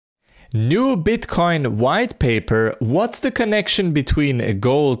New Bitcoin white paper. What's the connection between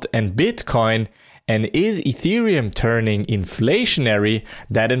gold and Bitcoin? And is Ethereum turning inflationary?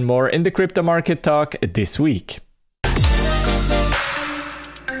 That and more in the Crypto Market Talk this week.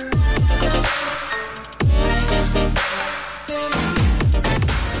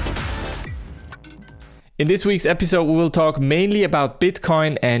 In this week's episode, we will talk mainly about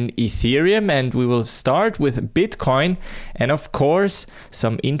Bitcoin and Ethereum, and we will start with Bitcoin and, of course,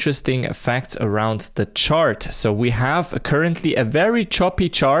 some interesting facts around the chart. So we have currently a very choppy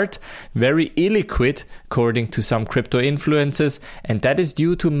chart, very illiquid, according to some crypto influencers, and that is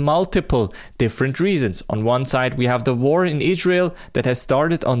due to multiple different reasons. On one side, we have the war in Israel that has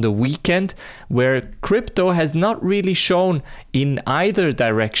started on the weekend, where crypto has not really shown in either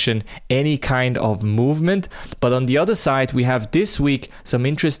direction any kind of movement. But on the other side, we have this week some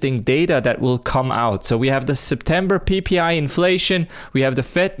interesting data that will come out. So we have the September PPI inflation, we have the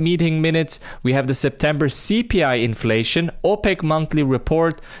Fed meeting minutes, we have the September CPI inflation, OPEC monthly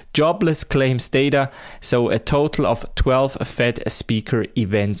report, jobless claims data. So a total of 12 Fed speaker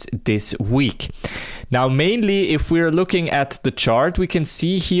events this week. Now, mainly, if we're looking at the chart, we can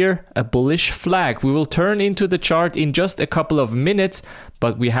see here a bullish flag. We will turn into the chart in just a couple of minutes,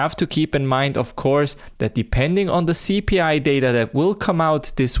 but we have to keep in mind, of course, that depending on the CPI data that will come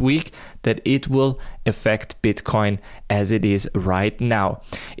out this week, that it will affect Bitcoin as it is right now.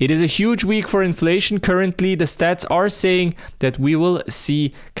 It is a huge week for inflation currently. The stats are saying that we will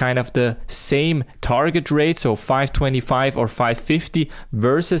see kind of the same target rate, so 525 or 550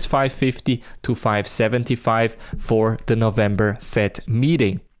 versus 550 to 575 for the November Fed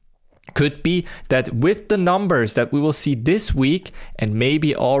meeting. Could be that with the numbers that we will see this week, and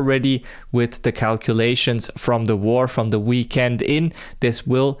maybe already with the calculations from the war from the weekend in, this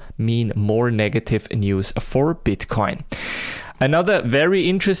will mean more negative news for Bitcoin. Another very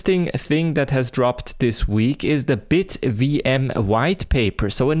interesting thing that has dropped this week is the BitVM white paper.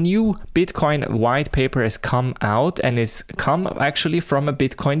 So a new Bitcoin white paper has come out and is come actually from a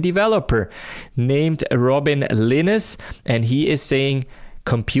Bitcoin developer named Robin Linus, and he is saying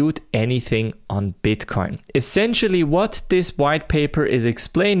compute anything on Bitcoin. Essentially, what this white paper is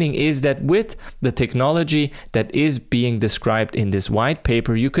explaining is that with the technology that is being described in this white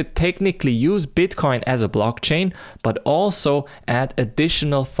paper, you could technically use Bitcoin as a blockchain, but also add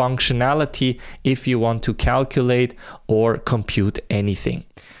additional functionality if you want to calculate or compute anything.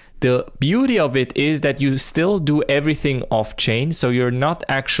 The beauty of it is that you still do everything off-chain, so you're not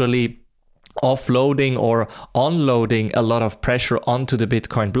actually offloading or unloading a lot of pressure onto the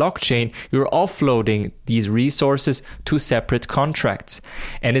Bitcoin blockchain. You're offloading these resources to separate contracts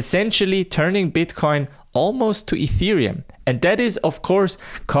and essentially turning Bitcoin almost to Ethereum. And that is, of course,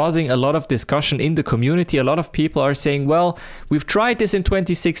 causing a lot of discussion in the community. A lot of people are saying, well, we've tried this in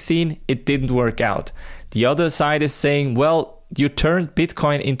 2016, it didn't work out. The other side is saying, well, you turned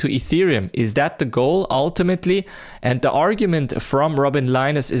Bitcoin into Ethereum. Is that the goal ultimately? And the argument from Robin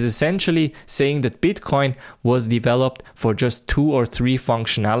Linus is essentially saying that Bitcoin was developed for just 2 or 3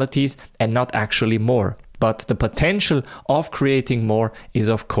 functionalities and not actually more. But the potential of creating more is,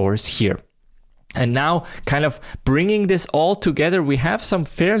 of course, here. And now, kind of bringing this all together, we have some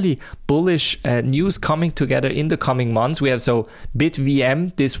fairly bullish news coming together in the coming months. We have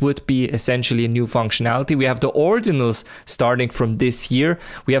BitVM, this would be essentially a new functionality. We have the ordinals starting from this year.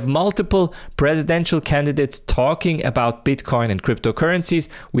 We have multiple presidential candidates talking about Bitcoin and cryptocurrencies.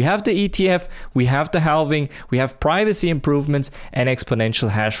 We have the ETF, we have the halving, we have privacy improvements and exponential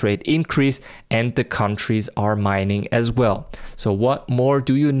hash rate increase, and the countries are mining as well. So what more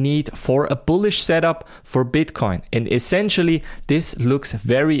do you need for a bullish setup for Bitcoin? And essentially, this looks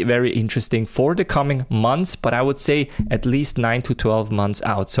very, very interesting for the coming months, but I would say at least 9 to 12 months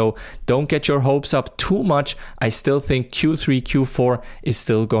out. So don't get your hopes up too much. I still think Q3, Q4 is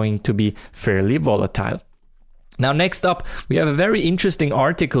still going to be fairly volatile. Now, next up, we have a very interesting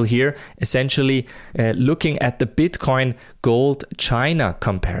article here, essentially looking at the Bitcoin gold China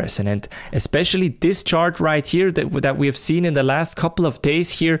comparison. And especially this chart right here that we have seen in the last couple of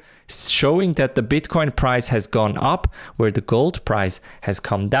days here, showing that the Bitcoin price has gone up where the gold price has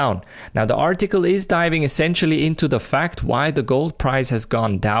come down. Now, the article is diving essentially into the fact why the gold price has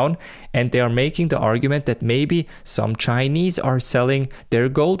gone down, and they are making the argument that maybe some Chinese are selling their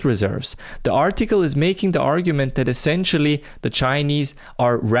gold reserves. The article is making the argument that essentially the Chinese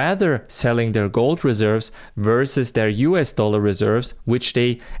are rather selling their gold reserves versus their US dollar reserves, which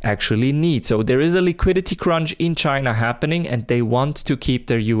they actually need. So there is a liquidity crunch in China happening, and they want to keep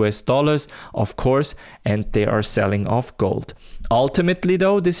their US dollars, of course, and they are selling off gold. Ultimately,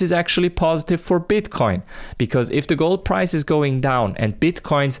 though, this is actually positive for Bitcoin, because if the gold price is going down and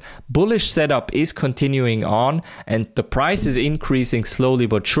Bitcoin's bullish setup is continuing on and the price is increasing slowly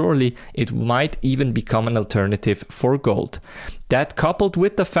but surely, it might even become an alternative for gold. That, coupled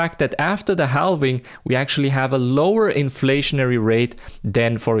with the fact that after the halving, we actually have a lower inflationary rate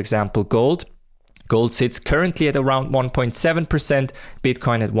than, for example, gold. Gold sits currently at around 1.7%,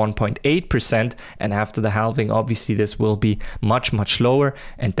 Bitcoin at 1.8%, and after the halving, obviously this will be much, much lower,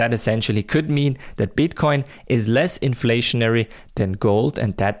 and that essentially could mean that Bitcoin is less inflationary than gold,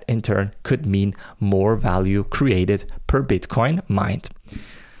 and that in turn could mean more value created per Bitcoin mined.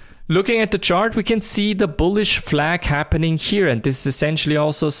 Looking at the chart, we can see the bullish flag happening here, and this is essentially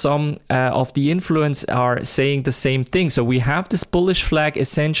also some of the influence are saying the same thing. So we have this bullish flag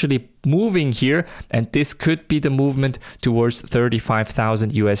essentially moving here, and this could be the movement towards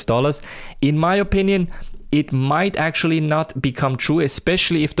 35,000 US dollars. In my opinion, it might actually not become true,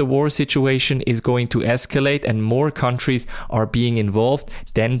 especially if the war situation is going to escalate and more countries are being involved.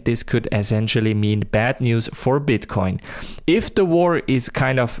 Then this could essentially mean bad news for Bitcoin. If the war is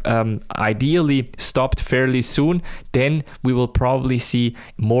kind of ideally stopped fairly soon, then we will probably see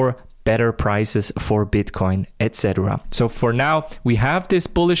more better prices for Bitcoin, etc. So for now, we have this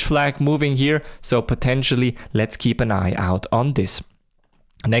bullish flag moving here, so potentially let's keep an eye out on this.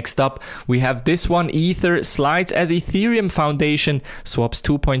 Next up, we have this one. Ether slides as Ethereum Foundation swaps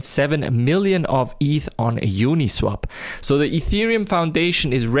 2.7 million of ETH on Uniswap. So the Ethereum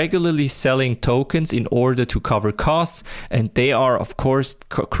Foundation is regularly selling tokens in order to cover costs, and they are, of course,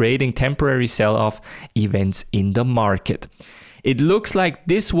 creating temporary sell-off events in the market. It looks like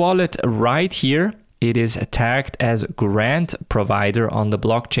this wallet right here, it is tagged as grant provider on the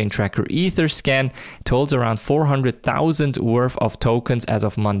blockchain tracker Etherscan. It holds around 400,000 worth of tokens as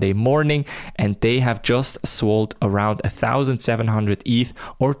of Monday morning, and they have just sold around 1,700 ETH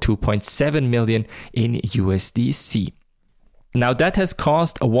or 2.7 million in USDC. Now that has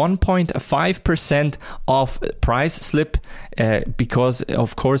caused a 1.5% of price slip because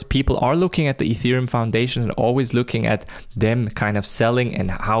of course people are looking at the Ethereum Foundation and always looking at them kind of selling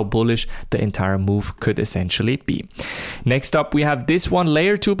and how bullish the entire move could essentially be. Next up, we have this one.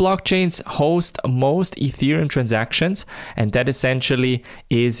 Layer 2 blockchains host most Ethereum transactions, and that essentially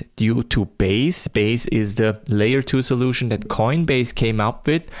is due to Base. Base is the layer 2 solution that Coinbase came up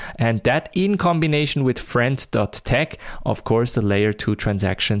with, and that in combination with Friend.tech, of course, the layer 2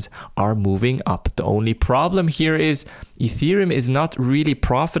 transactions are moving up. The only problem here is Ethereum is not really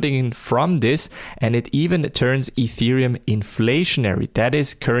profiting from this, and it even turns Ethereum inflationary. That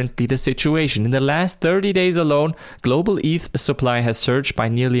is currently the situation. In the last 30 days alone, global ETH supply has surged by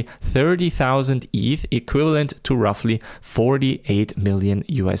nearly 30,000 ETH, equivalent to roughly 48 million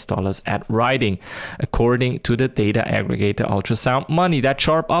US dollars at writing, according to the data aggregator Ultrasound Money. That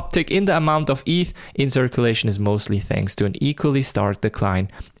sharp uptick in the amount of ETH in circulation is mostly thanks to an equally stark decline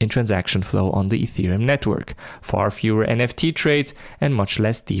in transaction flow on the Ethereum network, far fewer NFT trades, and much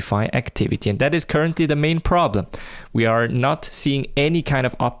less DeFi activity. And that is currently the main problem. We are not seeing any kind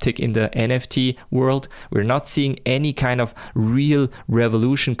of uptick in the NFT world. We're not seeing any kind of real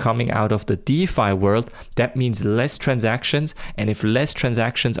revolution coming out of the DeFi world. That means less transactions, and if less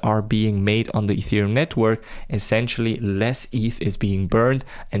transactions are being made on the Ethereum network, essentially less ETH is being burned,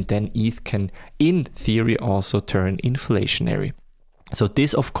 and then ETH can, in theory, also turn inflationary. So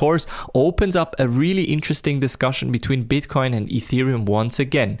this, of course, opens up a really interesting discussion between Bitcoin and Ethereum once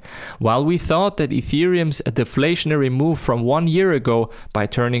again. While we thought that Ethereum's deflationary move from 1 year ago by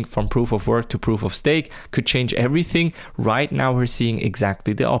turning from proof of work to proof of stake could change everything, right now we're seeing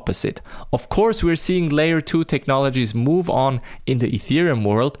exactly the opposite. Of course, we're seeing layer 2 technologies move on in the Ethereum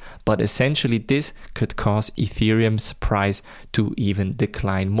world, but essentially this could cause Ethereum's price to even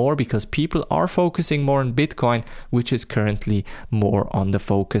decline more because people are focusing more on Bitcoin, which is currently more on the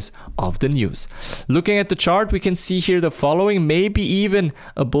focus of the news. Looking at the chart, we can see here the following, maybe even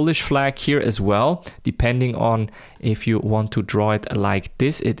a bullish flag here as well, depending on if you want to draw it like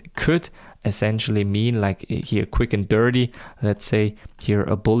this. It could essentially mean like here quick and dirty, let's say here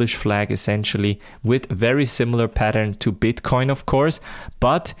a bullish flag essentially with very similar pattern to Bitcoin, of course,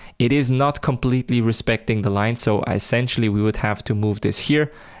 but it is not completely respecting the line. So essentially we would have to move this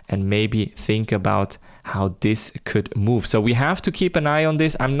here and maybe think about how this could move. So we have to keep an eye on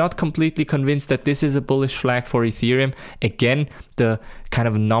this. I'm not completely convinced that this is a bullish flag for Ethereum. Again, the kind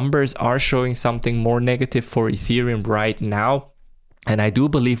of numbers are showing something more negative for Ethereum right now. And I do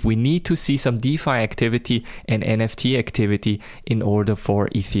believe we need to see some DeFi activity and NFT activity in order for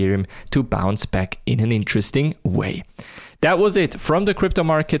Ethereum to bounce back in an interesting way. That was it from the Crypto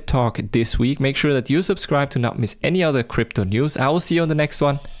Market Talk this week. Make sure that you subscribe to not miss any other crypto news. I will see you on the next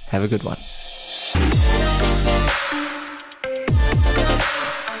one. Have a good one.